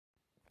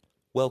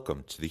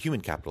Welcome to the Human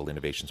Capital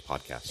Innovations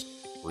Podcast.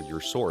 We're your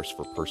source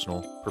for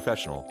personal,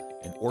 professional,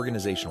 and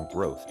organizational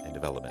growth and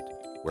development,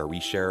 where we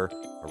share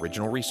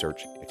original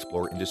research,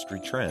 explore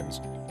industry trends,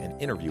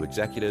 and interview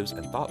executives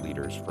and thought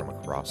leaders from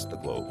across the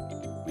globe.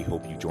 We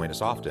hope you join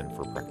us often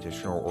for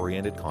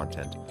practitioner-oriented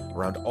content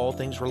around all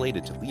things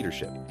related to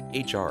leadership,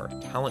 HR,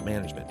 talent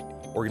management,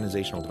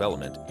 organizational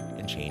development,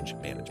 and change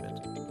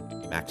management.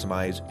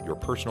 Maximize your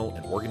personal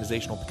and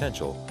organizational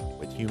potential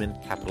with Human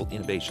Capital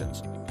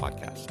Innovations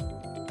Podcast.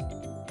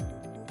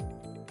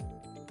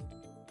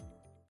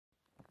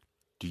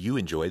 Do you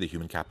enjoy the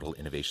Human Capital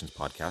Innovations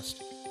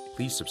Podcast?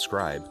 Please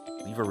subscribe,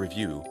 leave a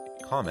review,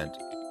 comment,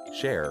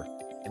 share,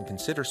 and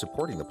consider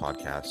supporting the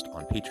podcast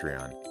on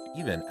Patreon,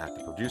 even at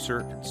the producer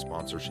and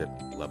sponsorship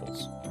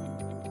levels.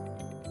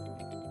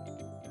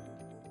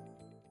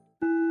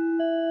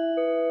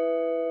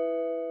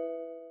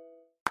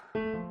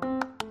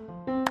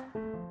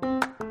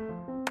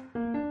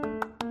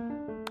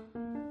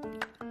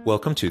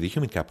 Welcome to the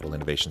Human Capital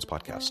Innovations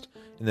Podcast.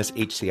 In this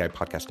HCI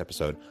podcast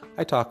episode,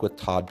 I talk with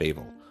Todd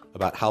Bavol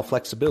about how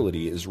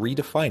flexibility is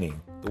redefining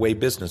the way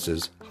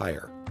businesses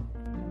hire.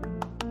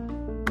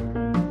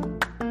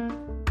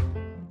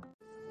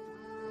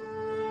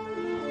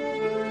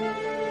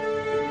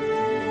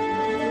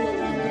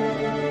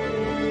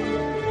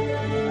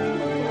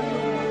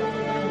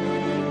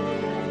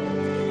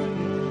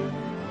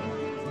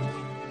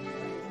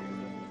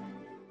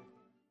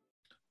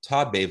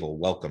 Todd Bavol,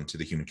 welcome to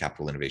the Human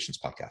Capital Innovations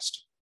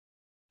Podcast.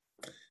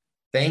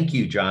 Thank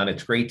you, John.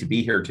 It's great to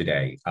be here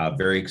today.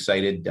 Very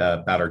excited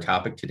about our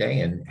topic today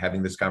and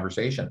having this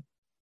conversation.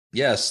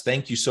 Yes,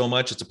 thank you so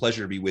much. It's a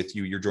pleasure to be with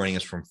you. You're joining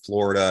us from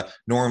Florida.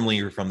 Normally,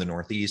 you're from the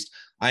Northeast.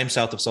 I'm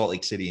south of Salt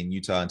Lake City in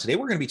Utah. And today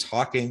we're going to be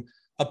talking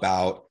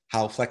about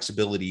how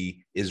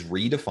flexibility is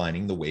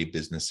redefining the way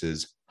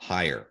businesses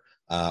hire.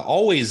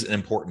 Always an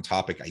important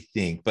topic, I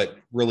think, but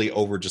really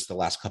over just the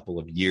last couple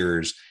of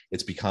years,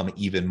 it's become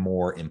even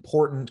more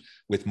important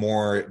with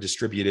more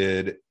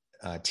distributed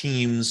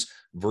teams,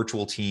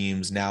 virtual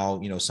teams. Now,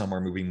 some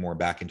are moving more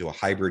back into a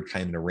hybrid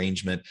kind of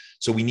arrangement.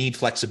 So we need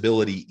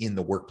flexibility in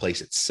the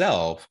workplace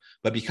itself,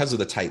 but because of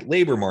the tight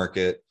labor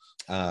market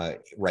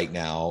right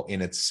now,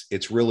 and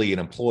it's really an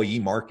employee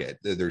market,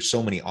 there's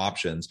so many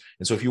options.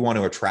 And so if you want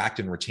to attract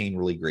and retain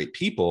really great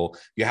people,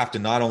 you have to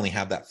not only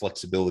have that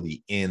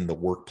flexibility in the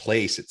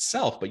workplace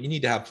itself, but you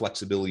need to have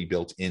flexibility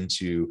built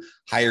into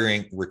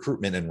hiring,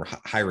 recruitment, and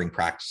hiring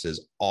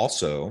practices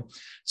also.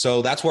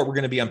 So that's what we're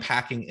going to be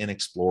unpacking and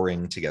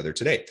exploring together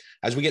today.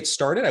 As we get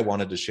started, I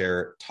wanted to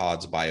share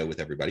Todd's bio with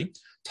everybody.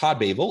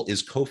 Todd Bavol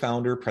is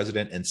co-founder,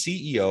 president, and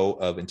CEO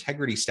of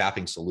Integrity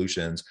Staffing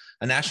Solutions,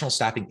 a national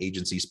staffing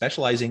agency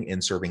specializing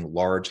in serving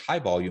large,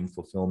 high-volume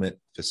fulfillment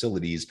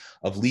facilities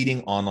of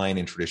leading online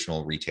and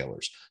traditional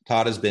retailers.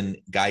 Todd has been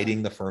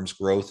guiding the firm's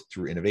growth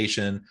through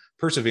innovation,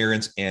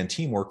 perseverance, and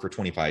teamwork for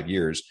 25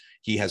 years.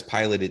 He has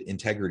piloted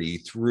Integrity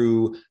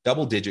through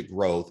double-digit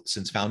growth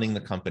since founding the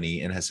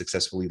company and has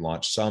successfully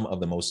launched some of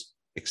the most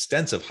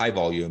extensive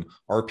high-volume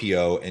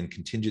RPO and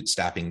contingent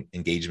staffing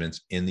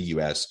engagements in the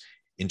U.S.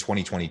 In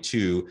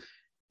 2022,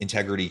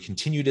 Integrity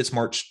continued its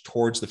march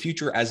towards the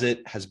future as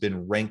it has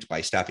been ranked by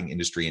staffing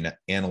industry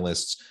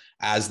analysts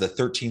as the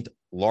 13th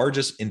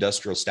largest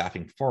industrial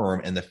staffing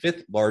firm and the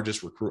 5th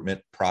largest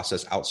recruitment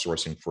process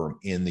outsourcing firm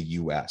in the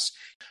US.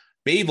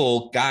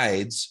 Bavol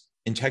guides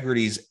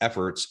Integrity's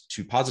efforts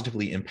to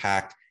positively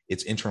impact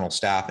its internal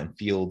staff and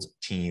field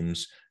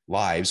teams'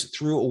 lives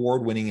through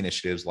award-winning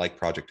initiatives like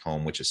Project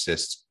Home, which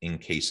assists in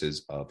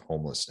cases of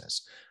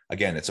homelessness.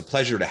 Again, it's a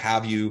pleasure to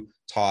have you,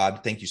 Todd.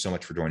 Thank you so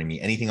much for joining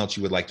me. Anything else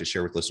you would like to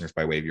share with listeners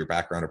by way of your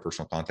background or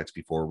personal context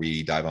before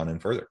we dive on in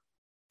further?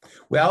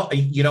 Well,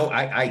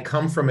 I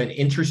come from an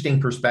interesting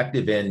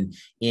perspective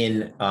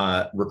in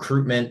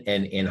recruitment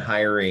and in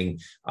hiring.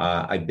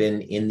 I've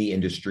been in the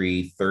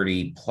industry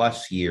 30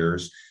 plus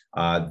years.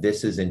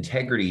 This is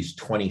Integrity's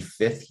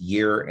 25th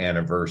year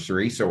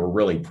anniversary, so we're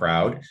really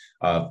proud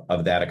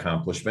of that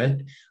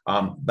accomplishment.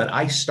 But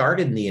I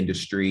started in the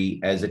industry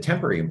as a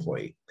temporary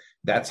employee.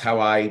 That's how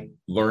I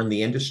learned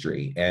the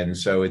industry. And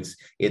so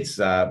it's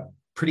a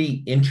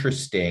pretty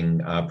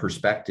interesting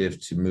perspective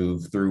to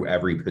move through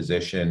every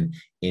position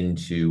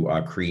into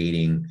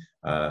creating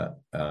the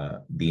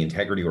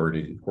Integrity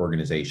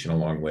organization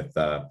along with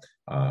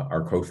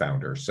our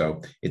co-founder.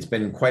 So it's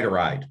been quite a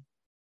ride.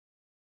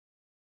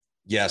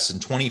 Yes,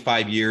 and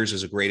 25 years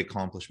is a great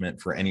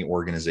accomplishment for any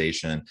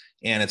organization,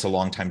 and it's a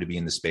long time to be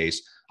in the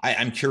space.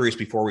 I'm curious,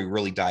 before we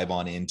really dive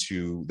on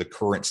into the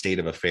current state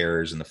of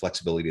affairs and the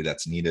flexibility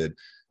that's needed,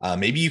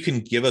 maybe you can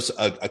give us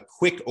a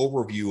quick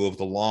overview of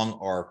the long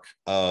arc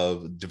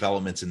of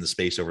developments in the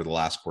space over the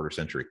last quarter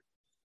century.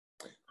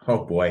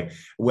 Oh, boy.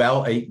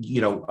 Well,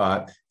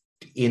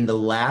 in the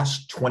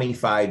last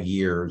 25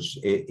 years,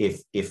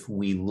 if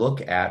we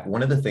look at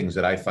one of the things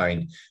that I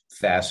find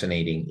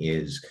fascinating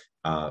is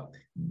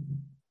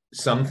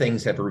some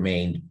things have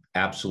remained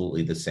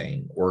absolutely the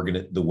same.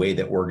 The way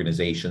that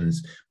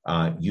organizations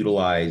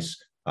utilize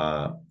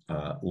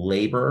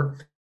labor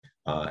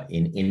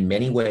in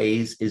many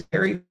ways is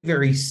very,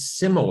 very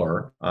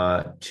similar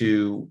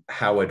to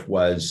how it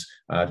was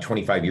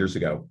 25 years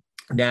ago.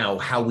 Now,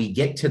 how we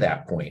get to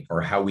that point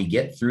or how we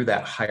get through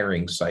that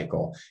hiring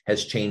cycle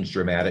has changed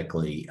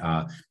dramatically.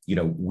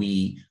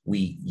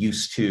 We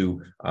used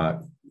to,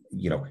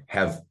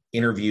 have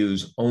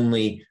interviews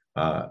only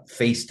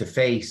face to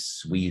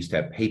face. We used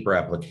to have paper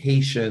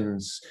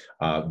applications,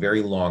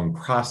 very long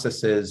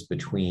processes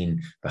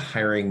between the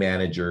hiring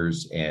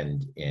managers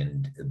and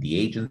the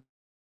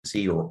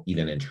agency or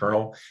even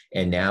internal.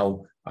 And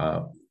now,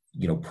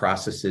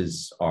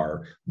 processes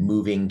are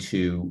moving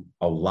to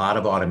a lot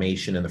of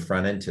automation in the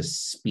front end to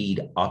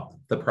speed up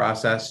the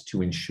process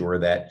to ensure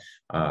that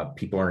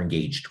people are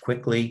engaged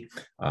quickly.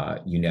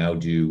 You now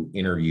do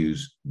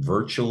interviews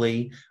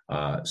virtually.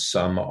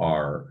 Some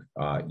are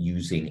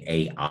using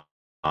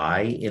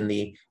AI in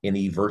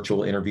the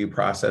virtual interview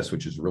process,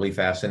 which is really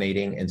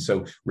fascinating. And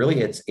so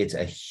really it's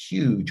a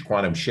huge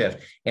quantum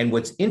shift. And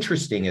what's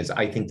interesting is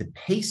I think the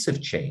pace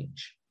of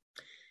change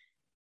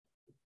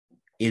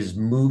is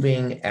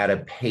moving at a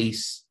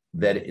pace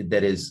that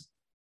is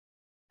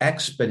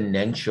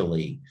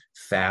exponentially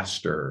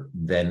faster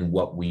than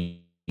what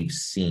we've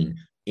seen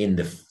in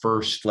the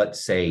first,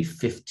 let's say,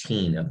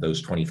 15 of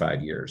those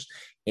 25 years.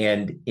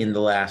 And in the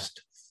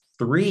last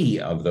 3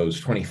 of those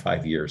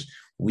 25 years,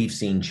 we've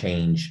seen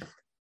change,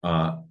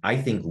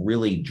 I think,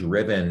 really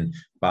driven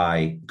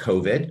by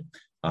COVID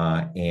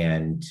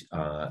and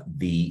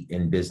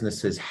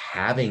businesses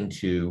having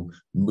to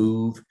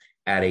move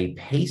at a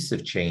pace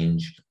of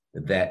change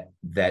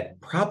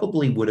that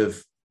probably would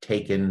have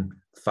taken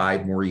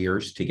 5 more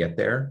years to get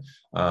there.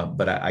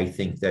 But I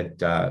think that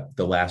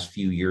the last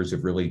few years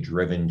have really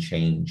driven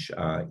change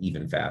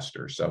even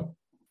faster. So.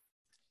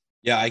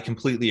 Yeah, I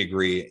completely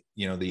agree.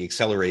 The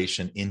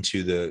acceleration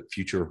into the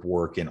future of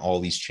work and all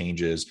these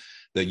changes,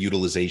 the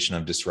utilization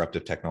of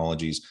disruptive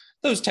technologies,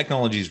 those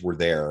technologies were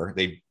there.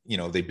 They've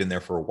been there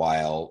for a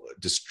while.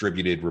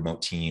 Distributed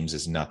remote teams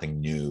is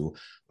nothing new.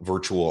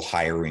 Virtual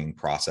hiring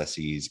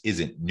processes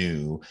isn't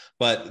new,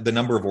 but the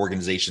number of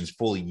organizations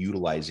fully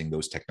utilizing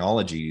those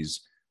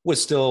technologies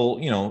was still,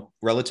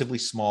 relatively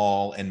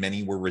small, and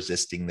many were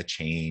resisting the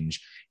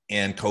change.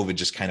 And COVID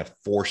just kind of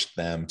forced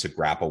them to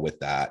grapple with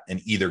that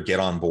and either get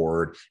on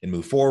board and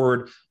move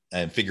forward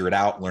and figure it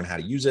out, learn how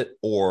to use it,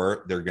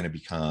 or they're going to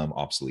become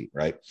obsolete,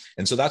 right?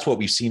 And so that's what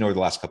we've seen over the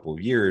last couple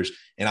of years.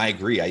 And I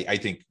agree. I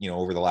think,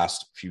 over the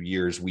last few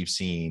years, we've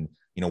seen,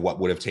 what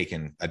would have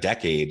taken a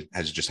decade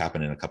has just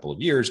happened in a couple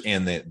of years,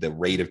 and the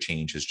rate of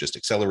change has just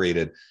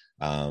accelerated.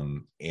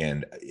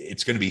 And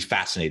it's going to be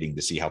fascinating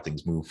to see how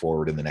things move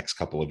forward in the next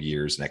couple of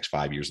years, next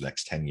 5 years,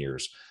 next 10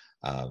 years.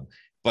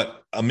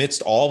 But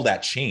amidst all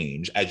that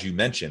change, as you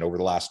mentioned, over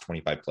the last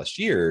 25 plus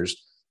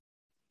years,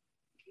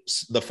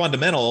 the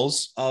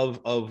fundamentals of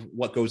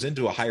what goes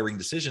into a hiring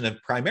decision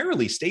have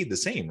primarily stayed the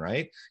same,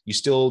 right? You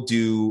still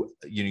do,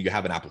 you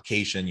have an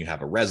application, you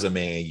have a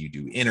resume, you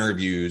do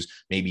interviews,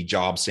 maybe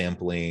job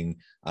sampling,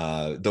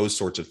 those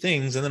sorts of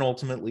things. And then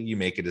ultimately you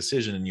make a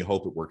decision and you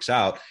hope it works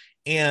out.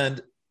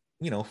 And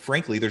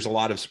frankly, there's a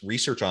lot of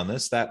research on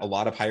this that a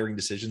lot of hiring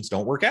decisions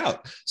don't work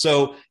out.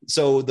 So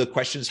the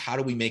question is, how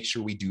do we make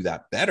sure we do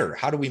that better?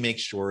 How do we make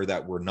sure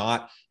that we're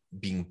not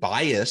being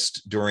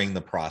biased during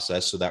the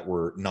process so that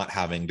we're not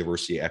having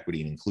diversity, equity,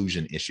 and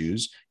inclusion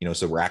issues,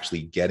 so we're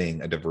actually getting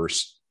a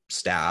diverse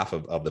staff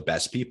of the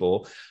best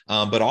people.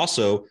 But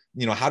also,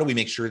 how do we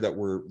make sure that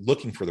we're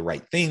looking for the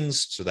right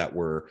things so that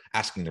we're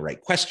asking the right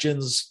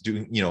questions,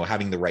 doing,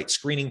 having the right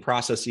screening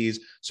processes.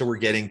 So we're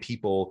getting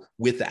people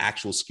with the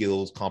actual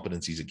skills,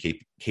 competencies,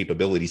 and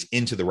capabilities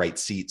into the right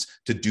seats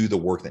to do the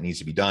work that needs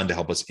to be done to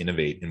help us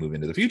innovate and move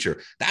into the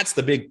future. That's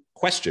the big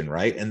question,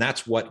 right? And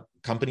that's what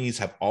companies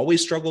have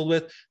always struggled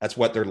with. That's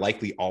what they're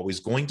likely always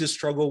going to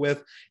struggle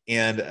with.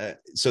 And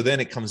so then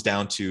it comes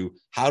down to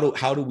how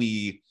do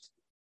we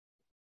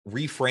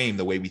reframe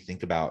the way we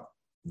think about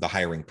the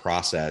hiring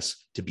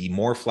process to be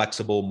more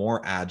flexible,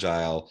 more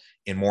agile,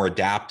 and more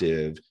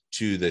adaptive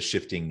to the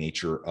shifting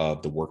nature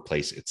of the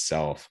workplace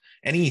itself.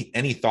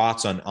 Any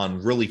thoughts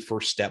on really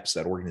first steps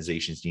that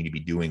organizations need to be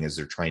doing as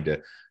they're trying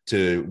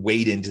to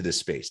wade into this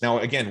space? Now,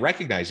 again,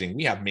 recognizing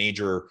we have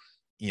major,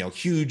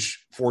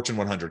 huge Fortune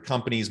 100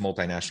 companies,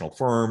 multinational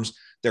firms,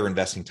 they're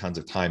investing tons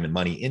of time and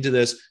money into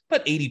this,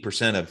 but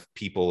 80% of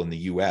people in the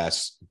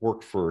US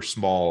work for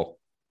small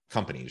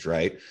companies,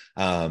 right?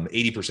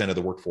 80% of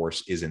the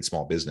workforce is in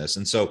small business.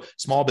 And so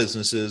small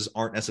businesses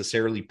aren't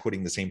necessarily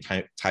putting the same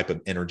type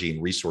of energy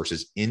and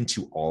resources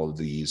into all of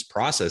these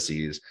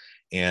processes.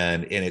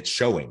 And it's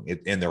showing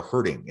it, and they're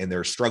hurting and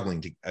they're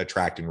struggling to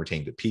attract and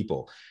retain good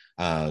people.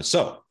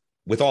 So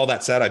with all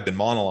that said, I've been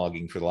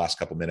monologuing for the last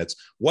couple of minutes.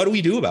 What do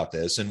we do about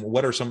this? And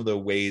what are some of the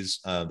ways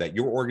that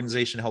your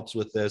organization helps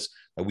with this,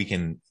 that we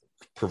can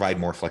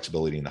provide more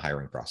flexibility in the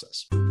hiring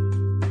process?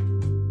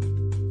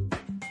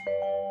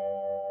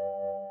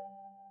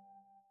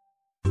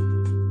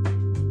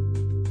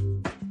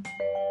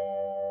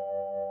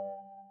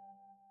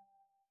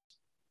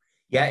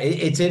 Yeah,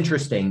 it's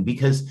interesting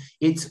because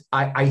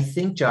I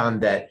think,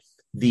 John, that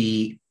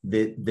the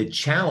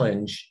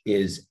challenge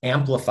is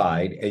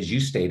amplified, as you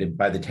stated,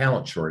 by the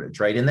talent shortage,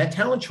 right? And that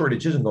talent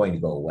shortage isn't going to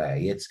go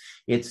away.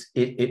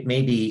 It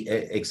may be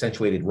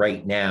accentuated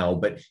right now,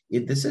 but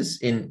this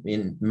is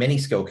in many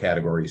skill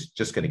categories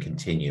just going to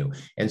continue.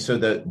 And so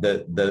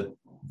the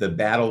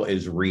battle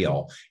is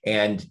real.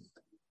 And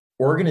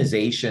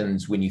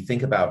organizations, when you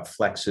think about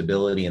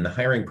flexibility in the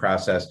hiring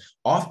process,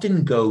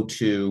 often go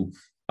to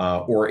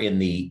or in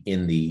the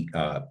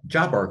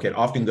job market,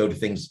 often go to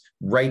things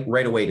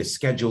right away to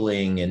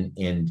scheduling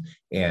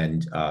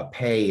and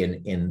pay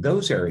and in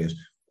those areas.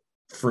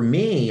 For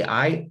me,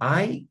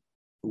 I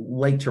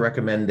like to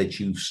recommend that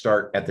you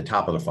start at the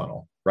top of the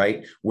funnel,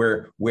 right?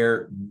 Where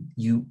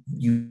you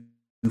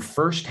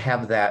first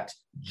have that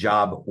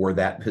job or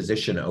that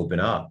position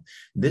open up.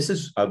 This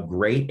is a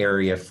great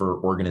area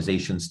for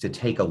organizations to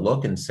take a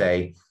look and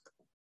say,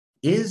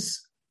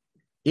 is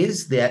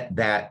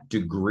that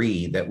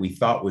degree that we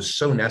thought was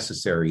so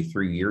necessary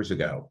 3 years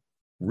ago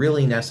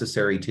really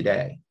necessary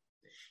today?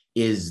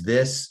 Is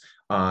this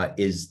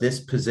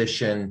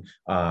position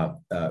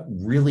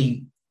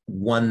really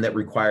one that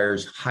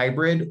requires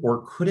hybrid,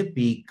 or could it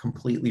be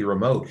completely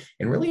remote?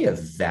 And really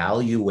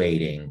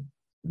evaluating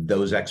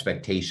those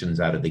expectations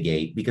out of the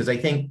gate, because I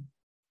think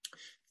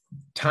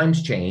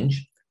times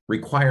change,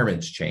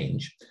 requirements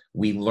change,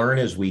 we learn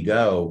as we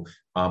go.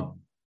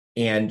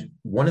 And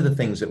one of the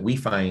things that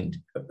we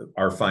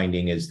are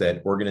finding is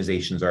that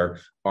organizations are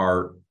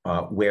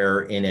where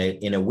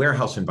in a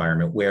warehouse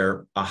environment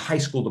where a high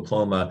school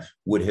diploma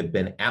would have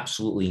been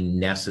absolutely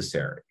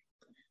necessary.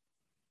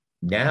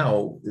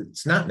 Now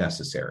it's not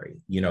necessary.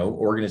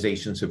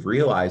 Organizations have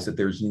realized that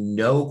there's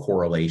no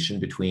correlation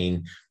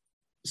between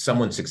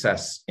someone's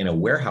success in a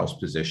warehouse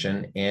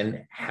position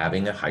and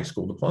having a high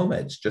school diploma.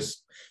 It's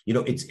just,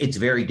 it's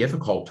very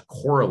difficult to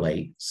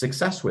correlate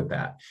success with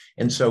that.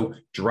 And so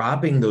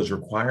dropping those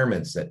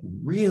requirements that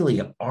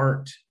really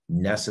aren't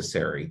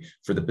necessary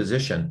for the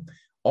position,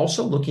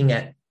 also looking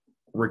at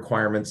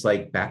requirements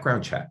like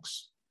background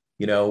checks,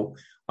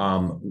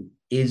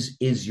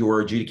 is your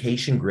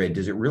adjudication grid,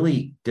 does it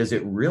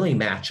really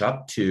match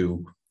up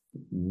to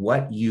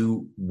what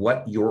your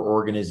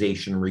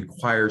organization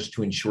requires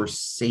to ensure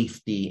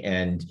safety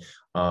and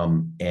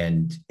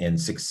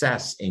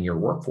success in your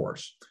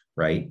workforce,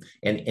 right?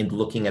 And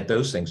looking at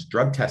those things,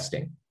 drug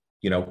testing,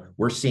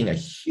 we're seeing a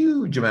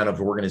huge amount of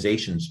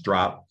organizations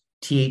drop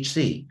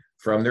THC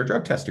from their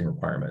drug testing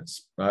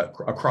requirements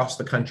across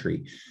the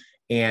country.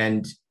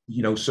 And,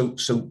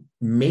 so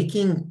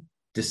making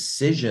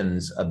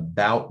decisions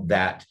about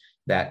that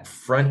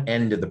front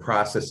end of the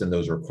process and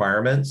those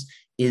requirements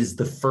is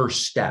the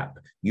first step.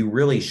 You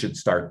really should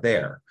start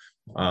there.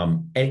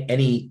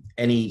 Any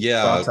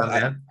thoughts on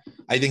that?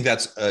 I think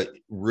that's a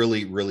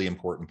really, really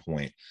important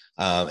point.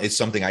 It's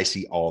something I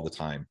see all the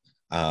time.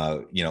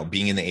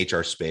 Being in the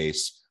HR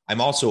space, I'm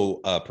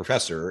also a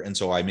professor. And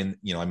so I'm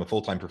a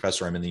full-time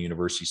professor. I'm in the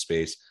university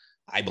space.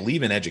 I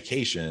believe in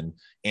education,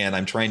 and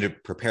I'm trying to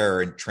prepare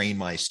and train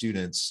my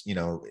students.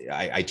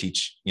 I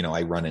teach,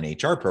 I run an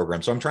HR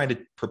program. So I'm trying to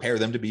prepare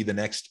them to be the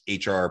next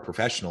HR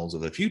professionals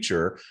of the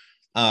future.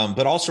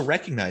 But also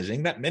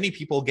recognizing that many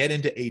people get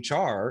into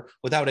HR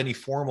without any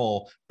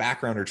formal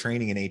background or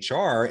training in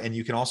HR, and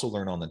you can also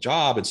learn on the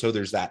job. And so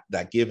there's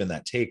that give and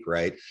that take,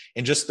 right?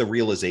 And just the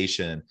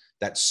realization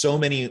that so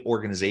many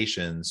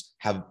organizations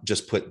have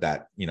just put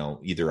that,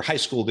 either a high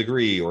school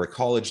degree or a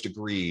college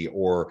degree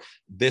or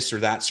this or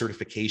that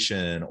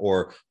certification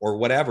or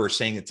whatever,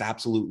 saying it's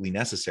absolutely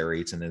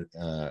necessary. It's an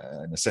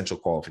essential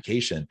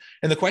qualification.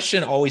 And the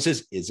question always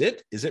is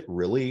it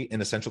really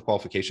an essential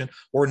qualification?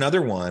 Or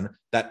another one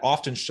that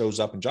often shows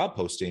up in job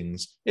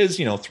postings is,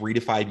 3 to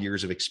 5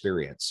 years of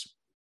experience.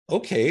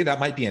 Okay,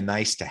 that might be a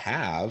nice to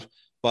have,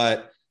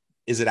 but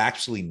is it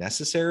actually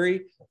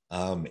necessary?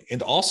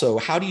 And also,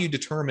 how do you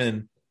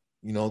determine,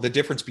 the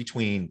difference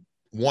between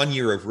 1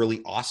 year of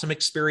really awesome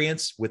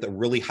experience with a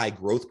really high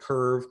growth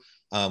curve,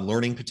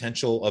 learning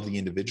potential of the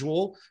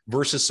individual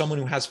versus someone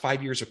who has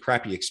 5 years of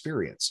crappy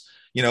experience?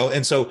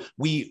 And so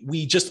we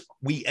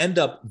end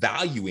up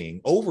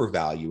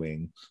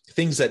overvaluing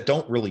things that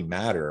don't really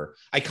matter.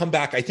 I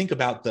think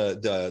about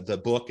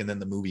the book and then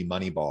the movie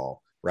Moneyball,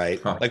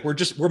 right? Huh. Like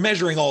we're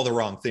measuring all the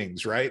wrong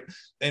things, right?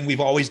 And we've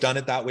always done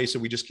it that way. So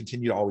we just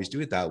continue to always do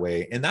it that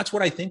way. And that's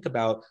what I think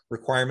about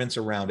requirements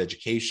around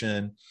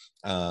education,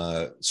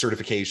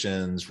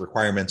 certifications,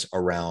 requirements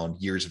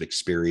around years of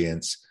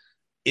experience.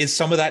 Is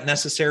some of that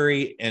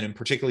necessary? And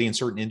particularly in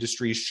certain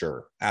industries,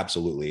 sure,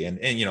 absolutely. And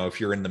if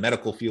you're in the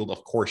medical field,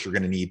 of course, you're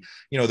going to need,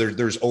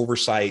 there's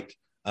oversight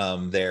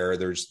there.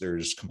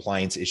 There's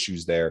compliance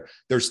issues there.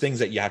 There's things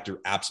that you have to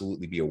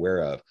absolutely be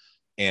aware of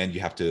and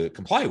you have to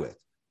comply with.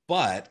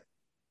 But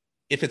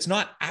if it's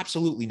not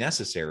absolutely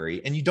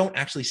necessary and you don't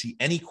actually see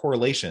any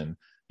correlation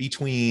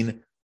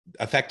between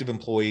effective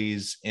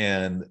employees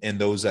and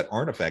those that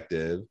aren't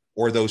effective,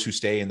 or those who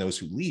stay and those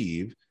who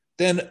leave,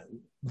 then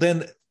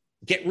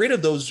get rid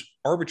of those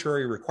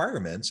arbitrary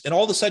requirements, and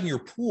all of a sudden your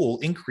pool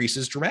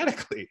increases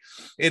dramatically.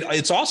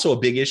 It's also a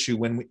big issue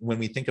when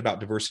we think about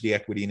diversity,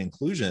 equity, and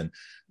inclusion.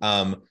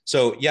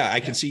 So yeah, I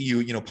can see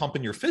you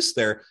pumping your fist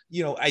there.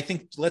 I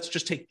think let's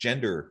just take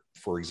gender,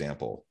 for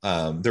example.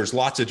 There's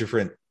lots of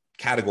different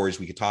categories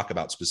we could talk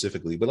about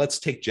specifically, but let's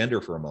take gender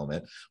for a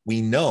moment.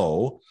 We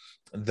know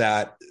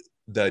that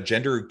the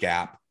gender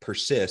gap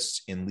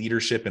persists in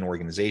leadership and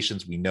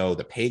organizations. We know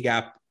the pay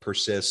gap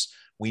persists.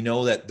 We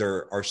know that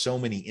there are so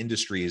many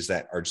industries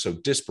that are so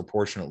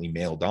disproportionately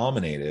male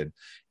dominated.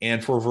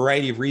 And for a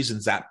variety of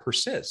reasons, that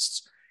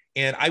persists.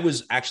 And I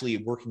was actually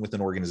working with an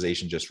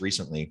organization just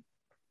recently.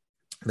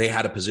 They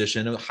had a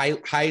position, a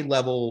high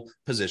level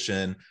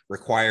position,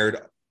 required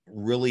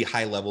really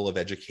high level of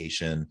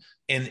education,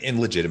 and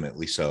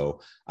legitimately so.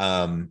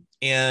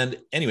 And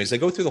anyways, they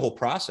go through the whole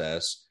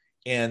process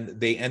and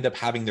they end up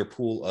having their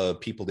pool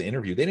of people to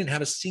interview. They didn't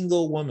have a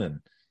single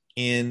woman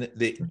in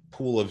the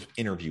pool of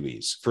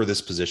interviewees for this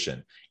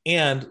position.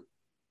 And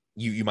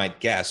you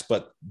might guess,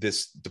 but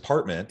this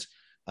department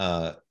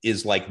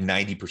is like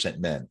 90%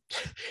 men.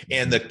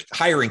 And the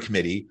hiring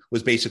committee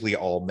was basically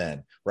all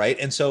men, right?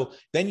 And so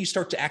then you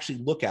start to actually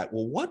look at,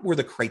 well, what were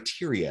the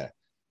criteria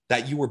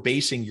that you were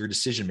basing your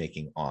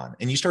decision-making on?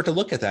 And you start to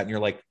look at that and you're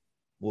like,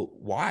 well,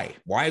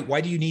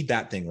 why do you need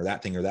that thing or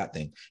that thing or that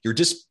thing? You're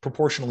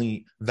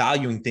disproportionately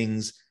valuing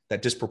things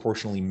that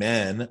disproportionately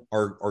men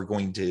are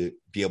going to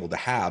be able to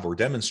have or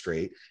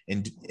demonstrate,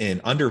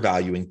 and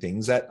undervaluing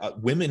things that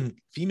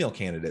female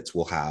candidates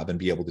will have and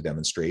be able to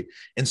demonstrate.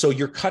 And so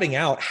you're cutting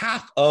out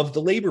half of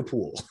the labor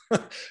pool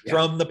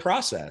from the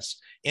process.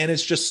 And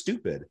it's just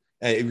stupid.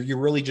 You're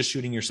really just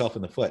shooting yourself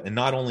in the foot. And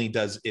not only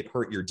does it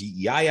hurt your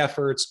DEI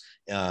efforts,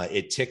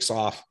 it ticks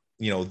off,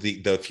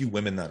 the few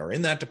women that are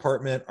in that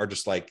department are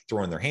just like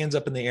throwing their hands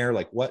up in the air.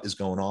 Like, what is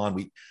going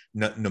on?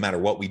 No matter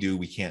what we do,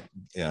 we can't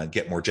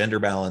get more gender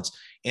balance.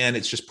 And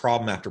it's just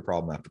problem after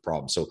problem after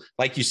problem. So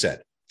like you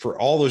said,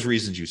 for all those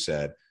reasons you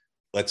said,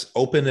 let's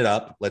open it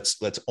up. Let's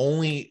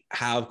only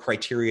have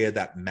criteria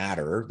that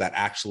matter, that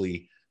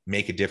actually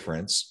make a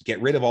difference,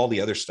 get rid of all the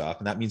other stuff.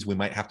 And that means we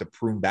might have to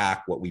prune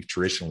back what we've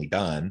traditionally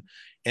done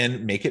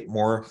and make it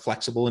more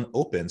flexible and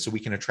open so we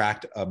can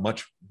attract a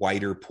much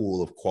wider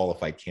pool of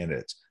qualified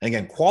candidates. And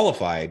again,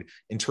 qualified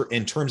in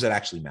terms that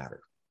actually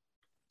matter.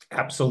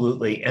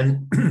 Absolutely.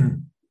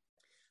 And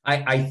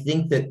I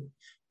think that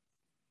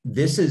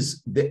this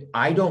is that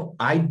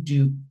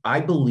I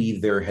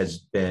believe there has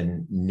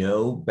been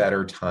no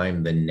better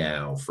time than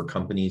now for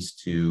companies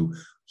to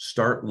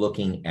start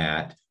looking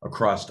at,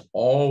 across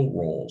all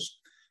roles,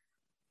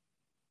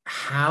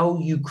 how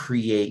you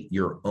create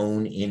your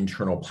own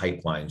internal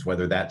pipelines,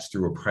 whether that's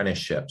through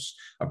apprenticeships.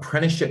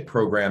 Apprenticeship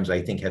programs,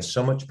 I think, have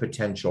so much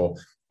potential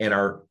and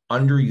are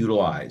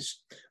underutilized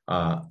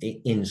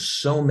in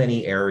so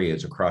many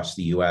areas across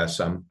the US.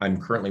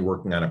 I'm currently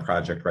working on a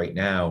project right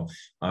now,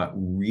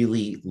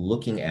 really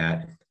looking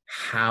at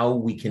how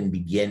we can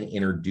begin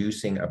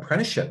introducing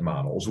apprenticeship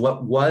models.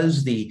 What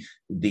was the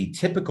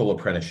typical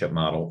apprenticeship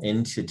model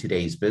into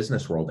today's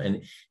business world?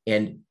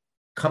 And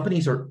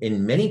companies are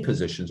in many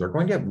positions are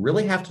going to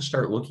really have to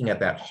start looking at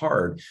that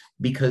hard,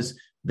 because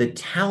the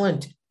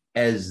talent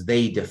as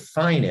they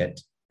define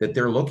it that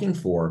they're looking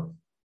for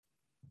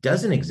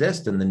doesn't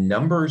exist, and the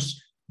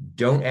numbers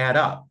don't add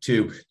up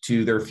to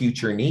their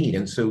future need.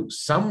 And so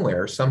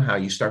somehow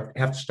you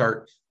have to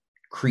start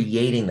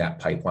creating that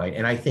pipeline.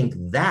 And I think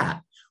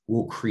that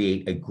will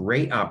create a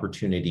great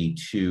opportunity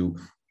to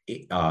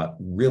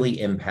really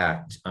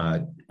impact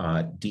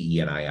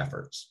DE&I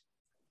efforts.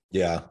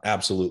 Yeah,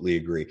 absolutely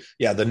agree.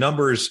 Yeah, the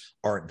numbers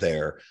aren't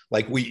there.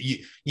 Like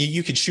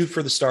you could shoot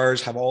for the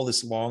stars, have all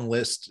this long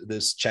list,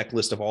 this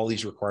checklist of all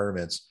these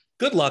requirements.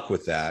 Good luck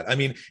with that. I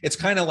mean, it's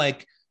kind of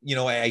like,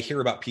 I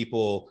hear about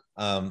people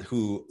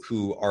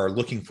who are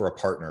looking for a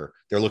partner.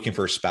 They're looking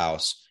for a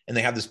spouse, and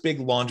they have this big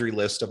laundry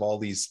list of all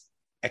these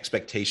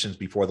expectations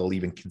before they'll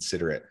even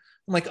consider it.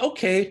 I'm like,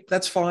 okay,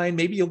 that's fine.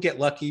 Maybe you'll get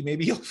lucky.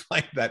 Maybe you'll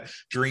find that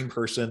dream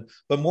person,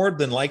 but more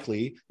than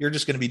likely, you're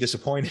just going to be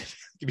disappointed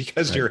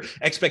because your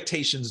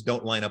expectations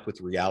don't line up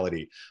with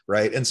reality,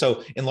 right? And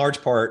so in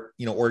large part,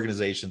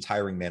 organizations,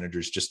 hiring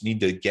managers just need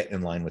to get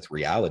in line with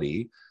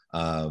reality.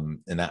 And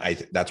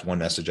that's one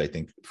message, I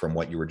think, from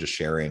what you were just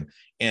sharing,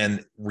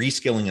 and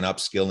reskilling and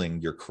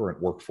upskilling your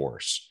current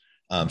workforce.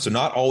 So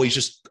not always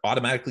just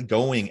automatically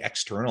going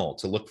external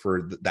to look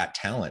for that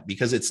talent,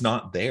 because it's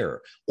not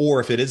there.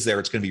 Or if it is there,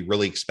 it's going to be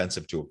really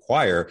expensive to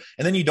acquire.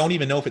 And then you don't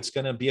even know if it's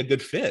going to be a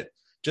good fit.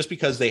 Just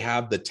because they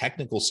have the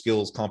technical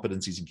skills,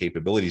 competencies, and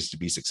capabilities to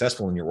be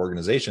successful in your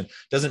organization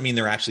doesn't mean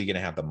they're actually going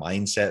to have the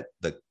mindset,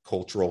 the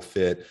cultural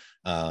fit,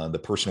 the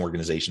person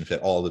organization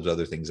fit, all those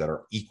other things that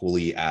are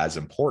equally as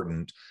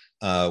important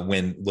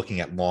when looking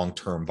at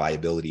long-term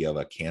viability of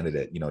a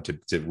candidate,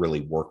 to really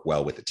work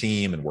well with the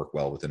team and work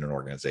well within an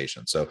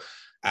organization. So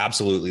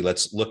absolutely,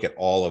 let's look at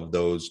all of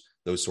those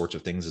sorts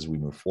of things as we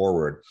move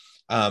forward.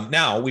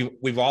 Now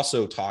we've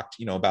also talked,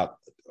 about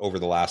over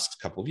the last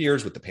couple of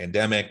years with the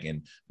pandemic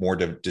and more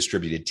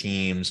distributed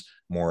teams,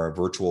 more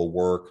virtual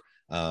work.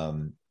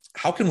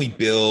 how can we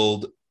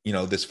build,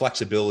 this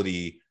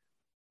flexibility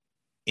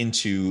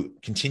into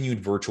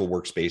continued virtual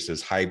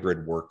workspaces,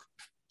 hybrid work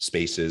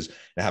spaces,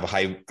 and have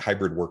a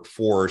hybrid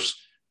workforce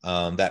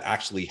that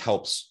actually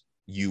helps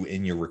you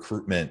in your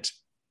recruitment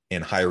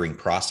and hiring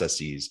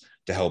processes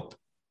to help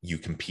you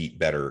compete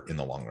better in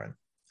the long run.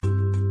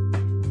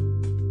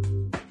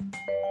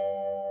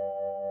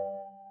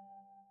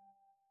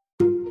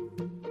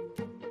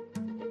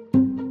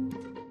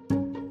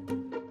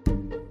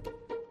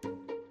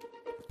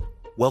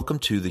 Welcome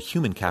to the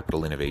Human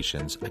Capital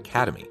Innovations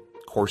Academy.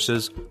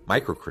 Courses,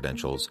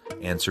 micro-credentials,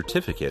 and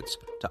certificates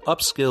to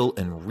upskill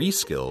and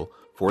reskill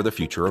for the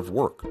future of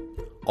work.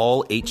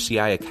 All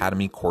HCI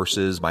Academy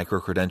courses,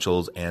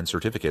 micro-credentials, and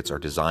certificates are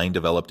designed,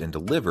 developed, and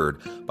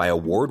delivered by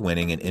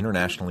award-winning and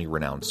internationally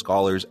renowned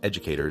scholars,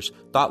 educators,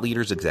 thought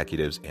leaders,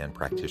 executives, and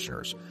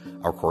practitioners.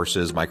 Our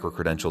courses,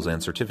 micro-credentials,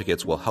 and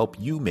certificates will help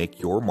you make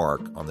your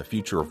mark on the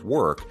future of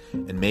work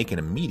and make an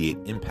immediate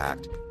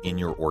impact in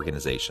your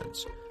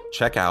organizations.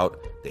 Check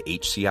out the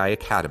HCI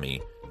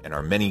Academy and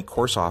our many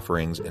course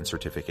offerings and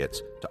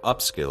certificates to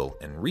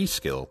upskill and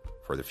reskill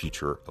for the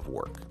future of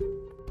work.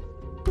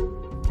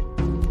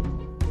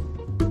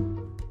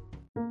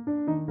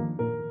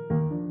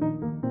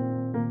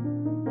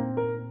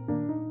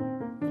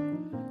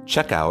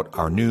 Check out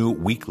our new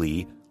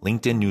weekly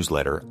LinkedIn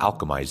newsletter,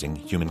 Alchemizing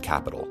Human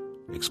Capital,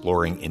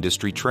 exploring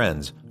industry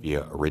trends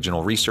via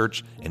original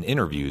research and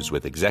interviews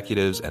with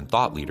executives and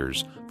thought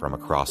leaders from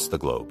across the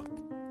globe.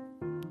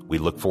 We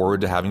look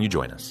forward to having you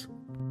join us.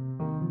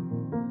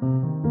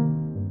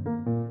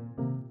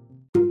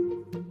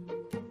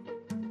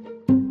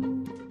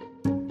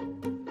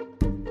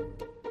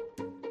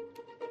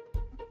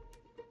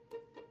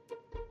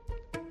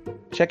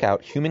 Check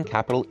out Human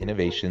Capital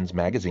Innovations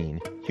magazine,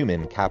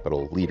 Human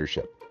Capital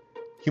Leadership.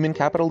 Human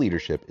Capital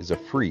Leadership is a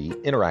free,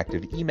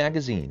 interactive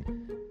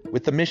e-magazine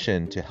with the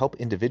mission to help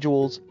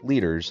individuals,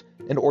 leaders,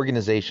 and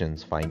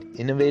organizations find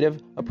innovative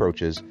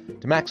approaches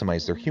to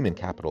maximize their human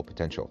capital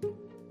potential.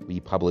 We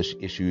publish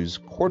issues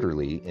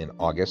quarterly in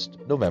August,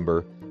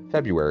 November,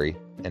 February,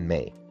 and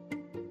May.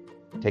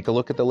 Take a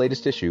look at the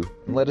latest issue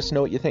and let us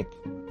know what you think.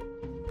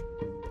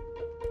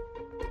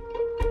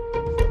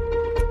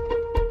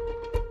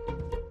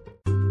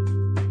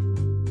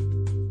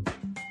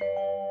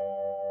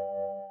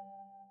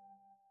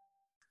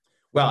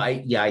 Well,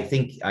 I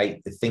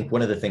think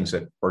one of the things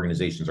that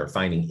organizations are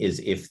finding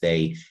is if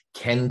they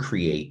can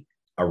create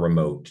a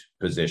remote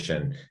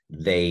position,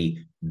 they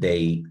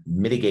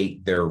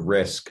mitigate their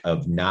risk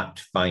of not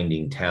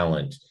finding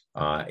talent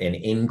and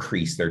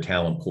increase their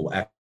talent pool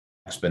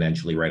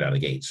exponentially right out of the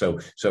gate. So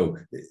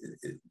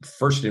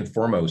first and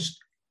foremost,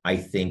 I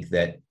think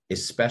that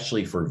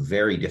especially for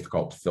very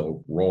difficult to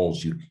fill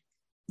roles,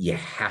 you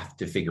have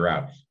to figure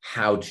out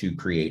how to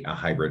create a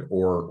hybrid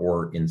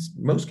or in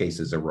most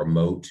cases a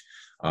remote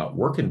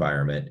work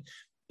environment.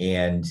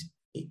 And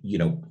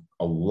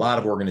a lot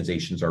of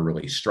organizations are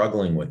really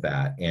struggling with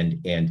that.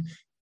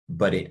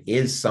 But it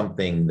is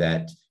something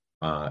that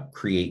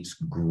creates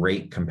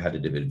great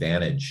competitive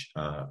advantage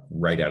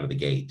right out of the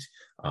gate.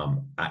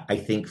 I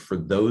think for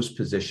those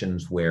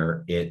positions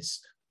where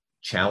it's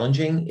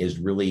challenging is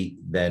really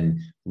then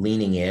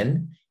leaning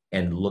in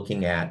and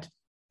looking at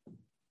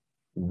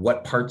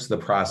what parts of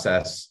the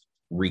process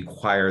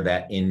require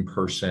that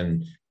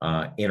in-person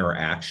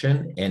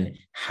interaction, and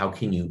how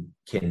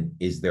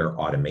is there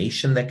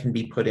automation that can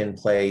be put in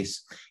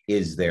place?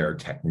 Is there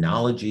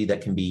technology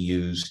that can be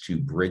used to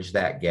bridge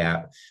that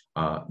gap?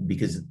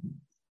 Because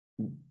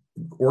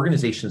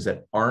organizations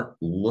that aren't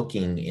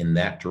looking in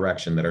that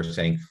direction, that are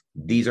saying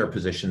these are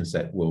positions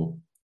that will,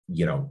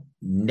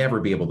 never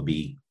be able to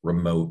be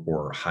remote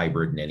or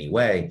hybrid in any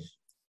way,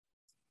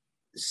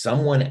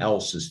 someone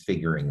else is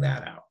figuring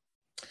that out.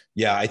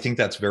 Yeah, I think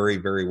that's very,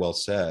 very well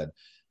said.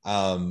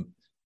 And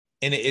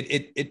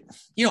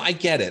I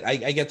get it.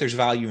 I get there's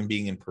value in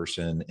being in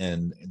person,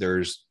 and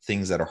there's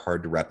things that are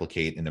hard to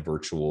replicate in a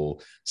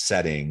virtual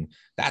setting.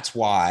 That's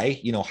why,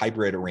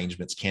 hybrid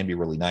arrangements can be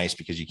really nice,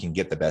 because you can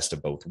get the best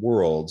of both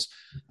worlds.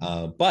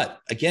 But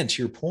again,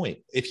 to your point,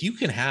 if you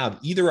can have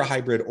either a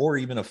hybrid or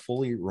even a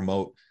fully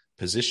remote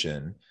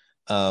position,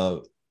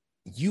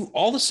 you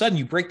all of a sudden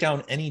you break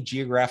down any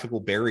geographical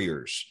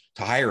barriers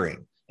to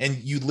hiring. And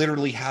you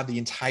literally have the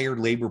entire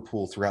labor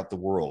pool throughout the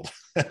world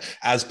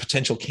as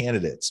potential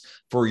candidates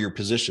for your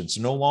position.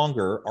 So no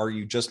longer are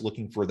you just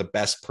looking for the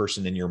best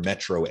person in your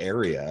metro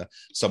area,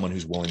 someone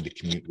who's willing to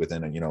commute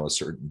within a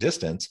certain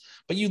distance,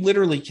 but you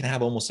literally can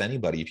have almost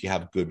anybody if you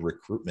have good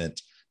recruitment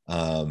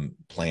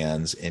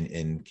plans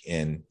and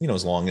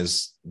as long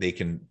as they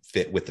can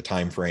fit with the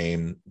time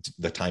frame,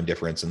 the time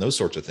difference, and those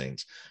sorts of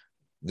things.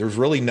 There's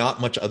really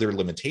not much other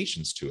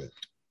limitations to it.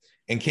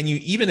 And can you,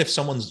 even if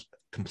someone's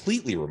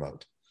completely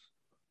remote,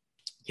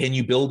 can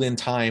you build in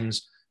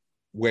times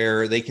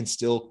where they can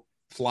still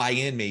fly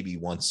in maybe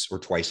once or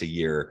twice a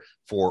year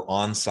for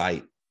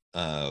on-site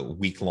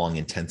week-long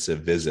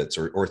intensive visits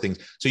or things.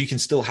 So you can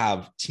still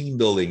have team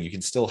building, you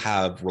can still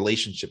have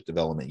relationship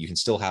development, you can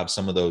still have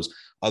some of those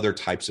other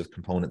types of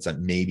components that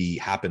maybe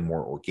happen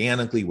more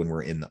organically when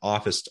we're in the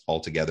office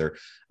all together,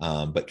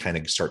 but kind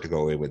of start to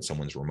go away when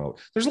someone's remote.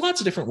 There's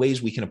lots of different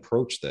ways we can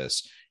approach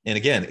this. And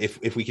again,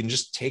 if we can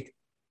just take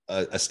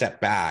a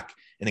step back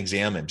and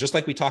examine, just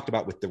like we talked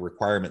about with the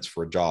requirements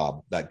for a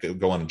job that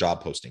go on a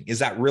job posting, is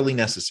that really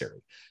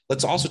necessary?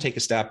 Let's also take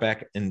a step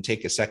back and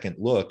take a second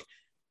look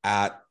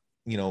at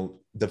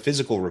the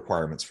physical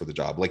requirements for the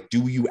job. Like,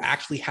 do you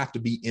actually have to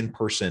be in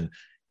person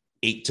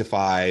 8 to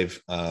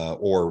 5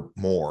 or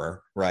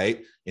more,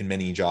 right? In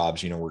many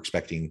jobs, we're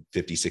expecting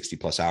 50, 60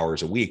 plus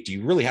hours a week. Do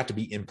you really have to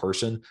be in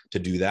person to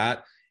do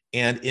that?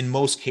 And in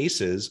most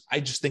cases, I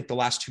just think the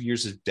last 2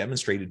 years has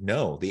demonstrated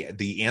no.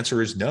 The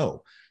answer is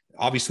no.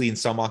 Obviously, in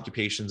some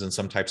occupations and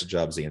some types of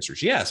jobs, the answer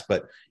is yes.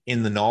 But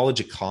in the knowledge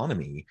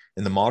economy,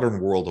 in the modern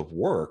world of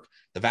work,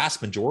 the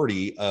vast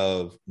majority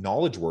of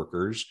knowledge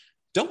workers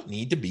don't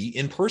need to be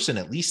in person,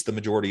 at least the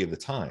majority of the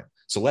time.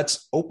 So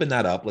let's open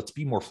that up. Let's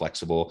be more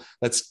flexible.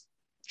 Let's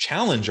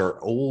challenge our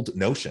old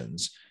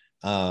notions.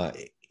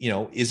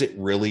 Is it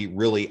really,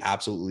 really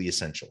absolutely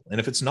essential? And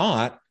if it's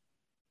not,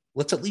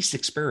 let's at least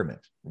experiment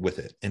with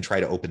it and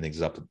try to open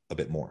things up a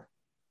bit more.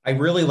 I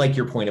really like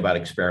your point about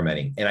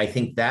experimenting. And I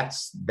think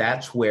that's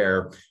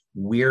where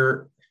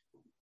we're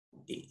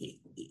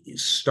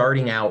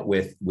starting out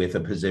with a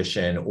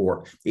position,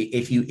 or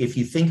if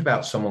you think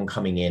about someone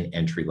coming in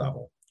entry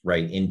level,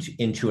 right,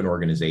 into an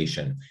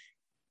organization,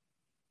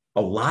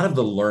 a lot of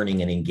the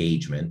learning and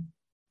engagement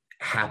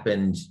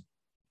happened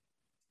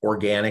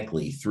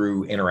organically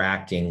through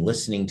interacting,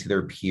 listening to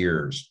their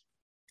peers,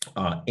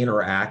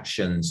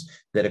 interactions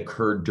that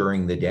occurred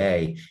during the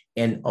day.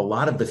 And a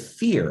lot of the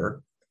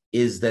fear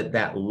is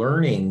that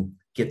learning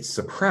gets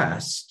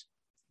suppressed,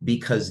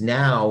 because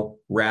now,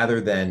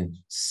 rather than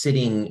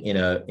sitting in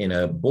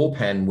a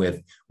bullpen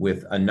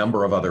with a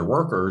number of other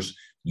workers,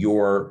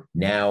 you're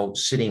now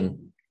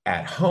sitting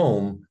at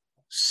home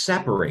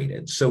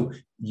separated. So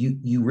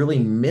you really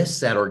miss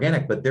that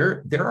organic. But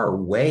there are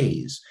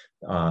ways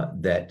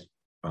that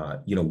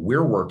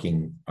we're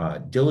working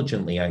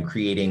diligently on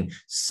creating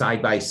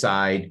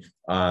side-by-side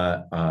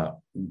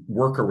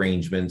work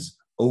arrangements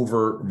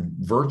over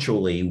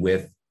virtually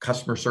with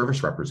customer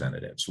service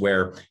representatives,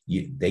 where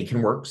they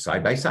can work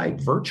side by side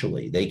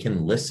virtually. They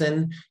can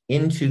listen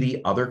into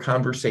the other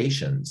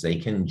conversations. They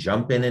can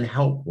jump in and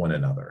help one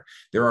another.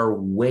 There are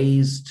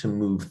ways to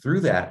move through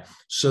that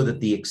so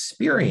that the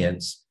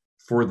experience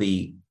for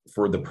the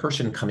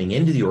person coming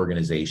into the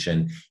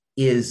organization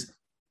is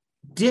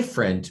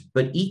different,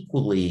 but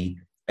equally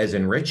as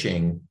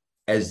enriching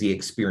as the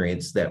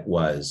experience that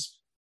was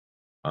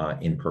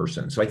in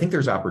person. So I think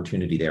there's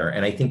opportunity there.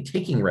 And I think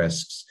taking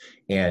risks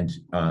and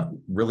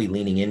really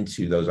leaning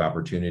into those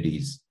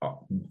opportunities,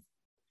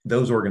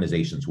 those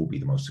organizations will be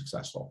the most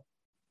successful.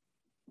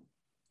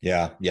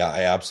 Yeah,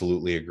 I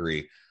absolutely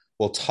agree.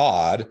 Well,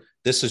 Todd,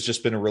 this has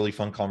just been a really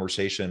fun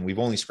conversation. We've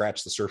only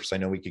scratched the surface. I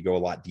know we could go a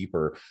lot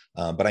deeper,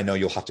 but I know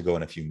you'll have to go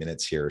in a few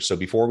minutes here. So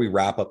before we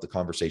wrap up the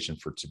conversation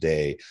for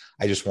today,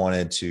 I just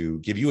wanted to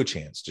give you a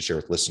chance to share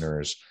with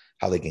listeners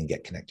how they can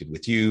get connected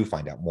with you,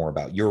 find out more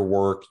about your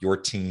work, your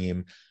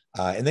team,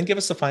 and then give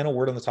us the final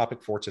word on the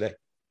topic for today.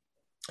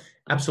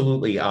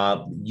 Absolutely.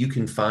 You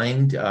can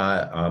find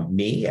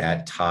me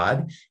at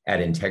Todd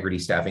at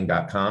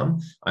integritystaffing.com.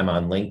 I'm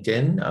on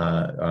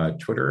LinkedIn,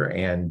 Twitter,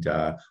 and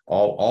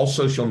all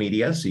social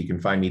media. So you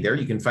can find me there.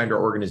 You can find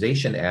our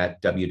organization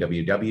at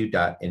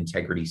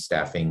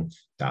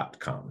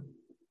www.integritystaffing.com.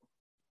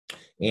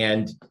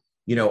 And,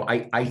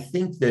 I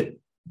think that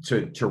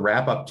to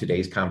wrap up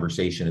today's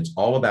conversation, it's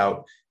all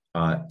about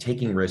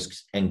taking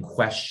risks and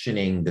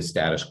questioning the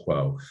status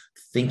quo,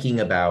 thinking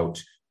about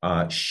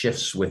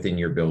shifts within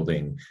your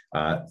building,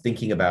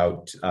 thinking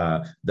about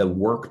the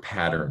work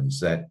patterns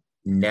that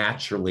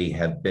naturally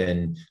have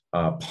been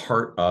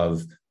part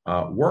of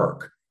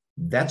work.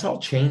 That's all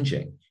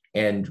changing,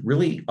 and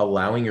really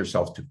allowing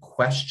yourself to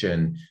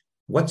question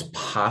what's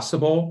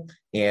possible,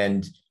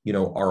 and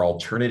are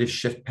alternative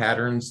shift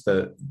patterns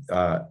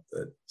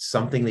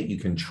something that you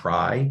can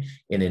try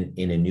in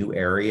a new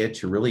area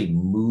to really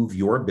move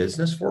your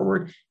business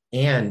forward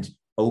and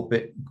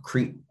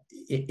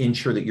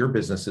ensure that your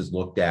business is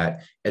looked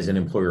at as an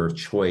employer of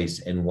choice,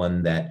 and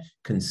one that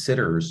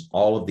considers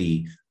all of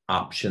the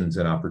options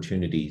and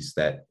opportunities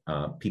that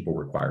people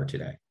require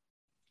today.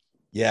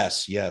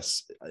 Yes.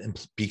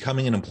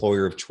 Becoming an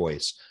employer of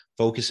choice,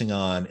 focusing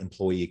on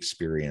employee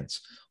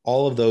experience,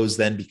 all of those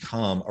then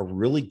become a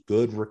really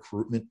good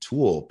recruitment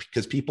tool,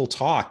 because people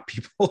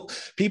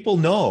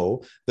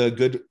know the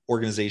good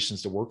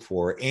organizations to work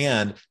for,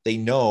 and they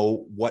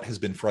know what has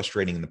been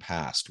frustrating in the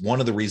past. One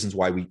of the reasons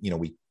why we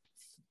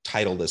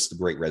title this the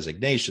Great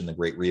Resignation, the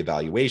Great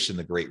Reevaluation,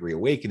 the Great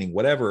Reawakening,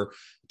 whatever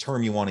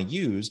term you want to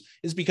use,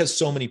 is because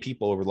so many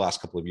people over the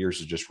last couple of years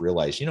have just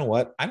realized, you know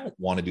what, I don't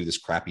want to do this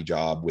crappy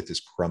job with this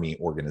crummy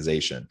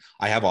organization.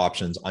 I have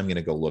options. I'm going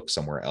to go look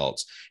somewhere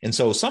else. And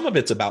so some of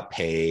it's about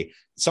pay.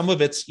 Some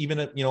of it's even,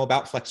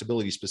 about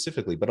flexibility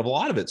specifically, but a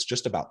lot of it's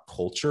just about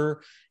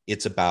culture.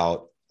 It's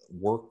about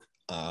work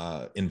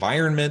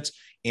environment,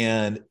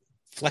 and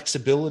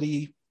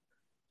flexibility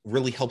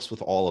really helps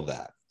with all of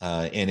that.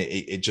 And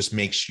it just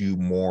makes you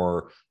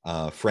more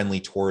friendly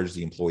towards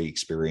the employee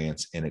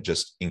experience, and it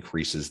just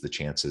increases the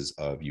chances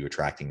of you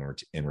attracting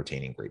and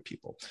retaining great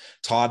people.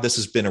 Todd, this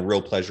has been a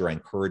real pleasure. I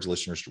encourage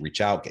listeners to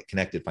reach out, get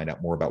connected, find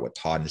out more about what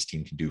Todd and his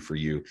team can do for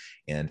you.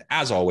 And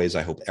as always,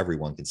 I hope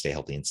everyone can stay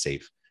healthy and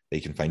safe. They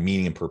can find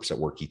meaning and purpose at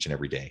work each and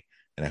every day.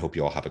 And I hope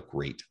you all have a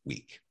great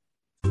week.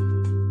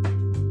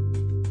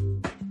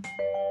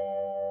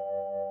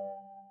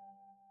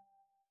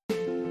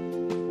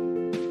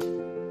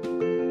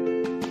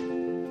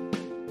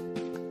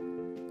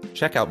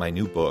 Check out my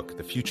new book,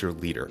 The Future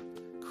Leader,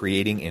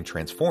 Creating and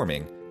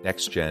Transforming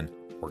Next-Gen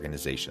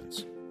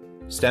Organizations.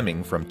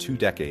 Stemming from 2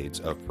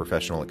 decades of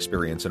professional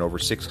experience and over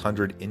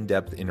 600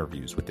 in-depth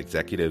interviews with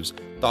executives,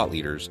 thought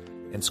leaders,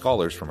 and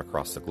scholars from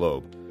across the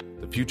globe,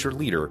 The Future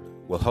Leader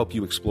will help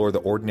you explore the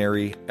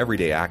ordinary,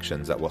 everyday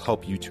actions that will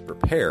help you to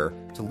prepare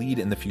to lead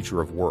in the future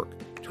of work,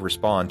 to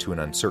respond to an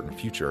uncertain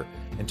future,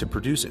 and to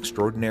produce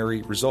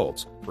extraordinary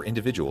results for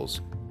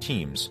individuals,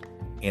 teams,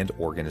 and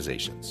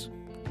organizations.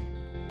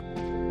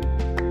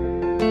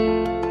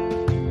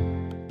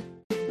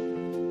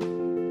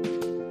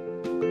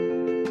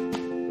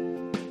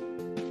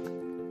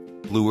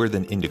 Bluer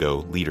Than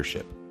Indigo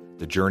Leadership,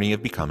 the journey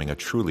of becoming a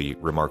truly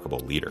remarkable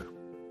leader.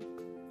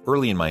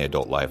 Early in my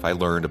adult life, I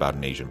learned about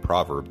an Asian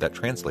proverb that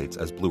translates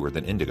as bluer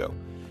than indigo.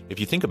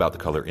 If you think about the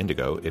color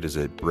indigo, it is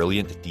a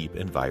brilliant, deep,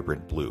 and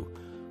vibrant blue,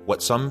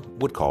 what some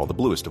would call the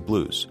bluest of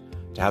blues.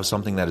 To have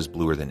something that is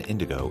bluer than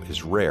indigo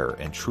is rare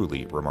and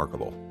truly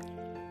remarkable.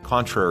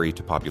 Contrary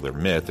to popular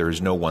myth, there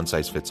is no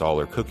one-size-fits-all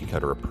or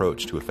cookie-cutter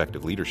approach to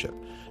effective leadership.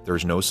 There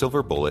is no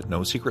silver bullet,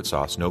 no secret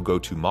sauce, no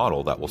go-to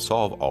model that will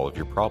solve all of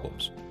your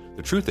problems.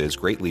 The truth is,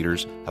 great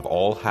leaders have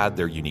all had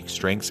their unique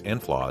strengths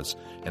and flaws,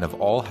 and have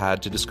all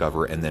had to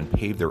discover and then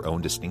pave their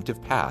own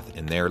distinctive path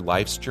in their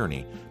life's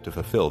journey to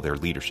fulfill their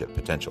leadership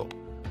potential.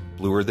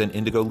 Bluer Than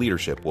Indigo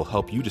Leadership will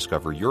help you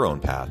discover your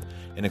own path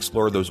and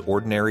explore those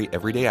ordinary,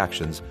 everyday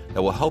actions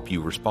that will help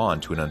you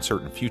respond to an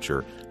uncertain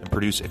future and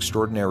produce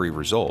extraordinary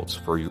results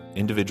for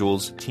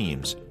individuals,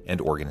 teams, and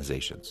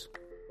organizations.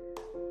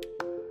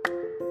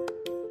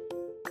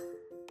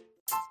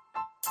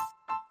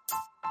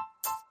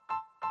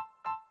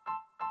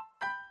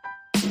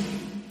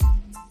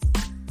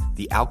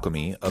 The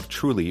Alchemy of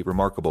Truly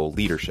Remarkable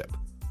Leadership.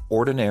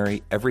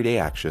 Ordinary, everyday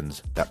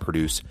actions that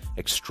produce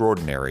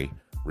extraordinary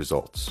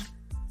results.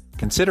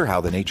 Consider how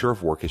the nature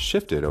of work has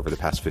shifted over the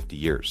past 50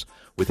 years.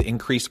 With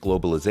increased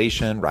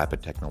globalization,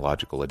 rapid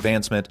technological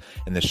advancement,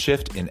 and the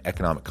shift in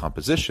economic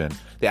composition,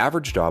 the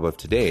average job of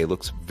today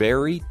looks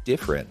very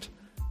different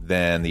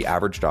than the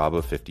average job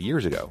of 50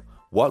 years ago.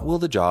 What will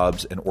the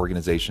jobs and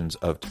organizations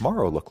of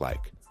tomorrow look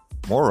like?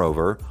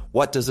 Moreover,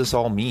 what does this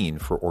all mean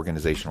for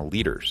organizational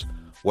leaders?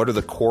 What are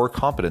the core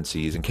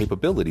competencies and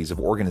capabilities of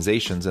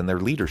organizations and their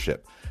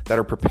leadership that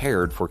are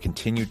prepared for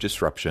continued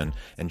disruption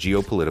and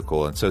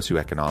geopolitical and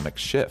socioeconomic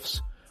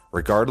shifts?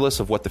 Regardless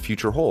of what the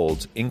future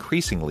holds,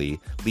 increasingly,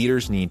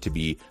 leaders need to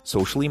be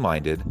socially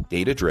minded,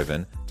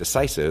 data-driven,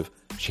 decisive,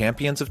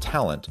 champions of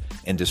talent,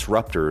 and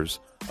disruptors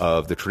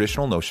of the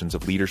traditional notions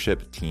of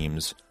leadership,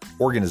 teams,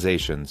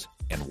 organizations,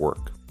 and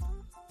work.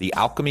 The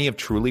Alchemy of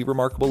Truly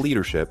Remarkable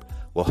Leadership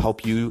will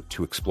help you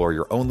to explore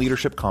your own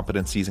leadership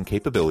competencies and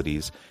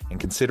capabilities and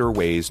consider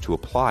ways to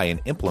apply and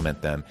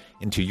implement them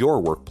into your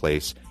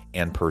workplace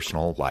and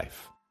personal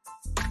life.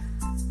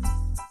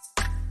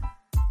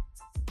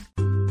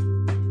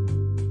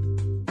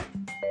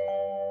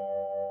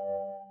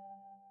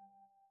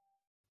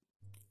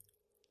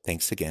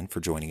 Thanks again for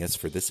joining us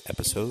for this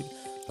episode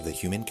of the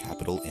Human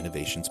Capital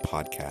Innovations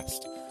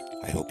Podcast.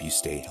 I hope you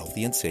stay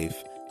healthy and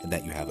safe and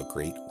that you have a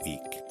great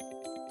week.